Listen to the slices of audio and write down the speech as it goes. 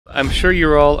I'm sure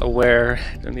you're all aware,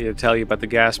 I don't need to tell you about the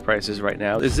gas prices right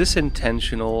now. Is this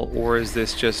intentional, or is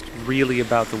this just really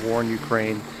about the war in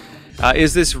Ukraine?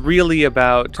 Is this really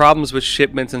about problems with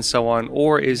shipments and so on,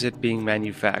 or is it being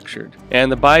manufactured?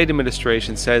 And the Biden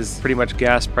administration says pretty much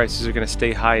gas prices are going to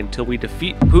stay high until we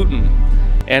defeat Putin.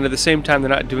 And at the same time, they're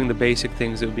not doing the basic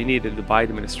things that would be needed, the Biden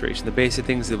administration, the basic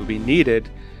things that would be needed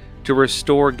to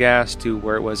restore gas to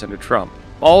where it was under Trump.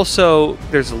 Also,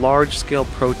 there's large-scale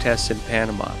protests in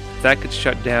Panama. If that gets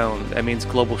shut down, that means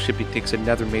global shipping takes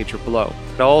another major blow.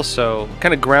 But also,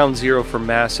 kind of ground zero for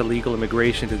mass illegal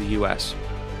immigration to the U.S.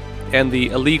 And the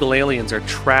illegal aliens are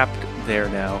trapped there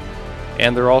now,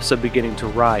 and they're also beginning to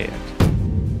riot.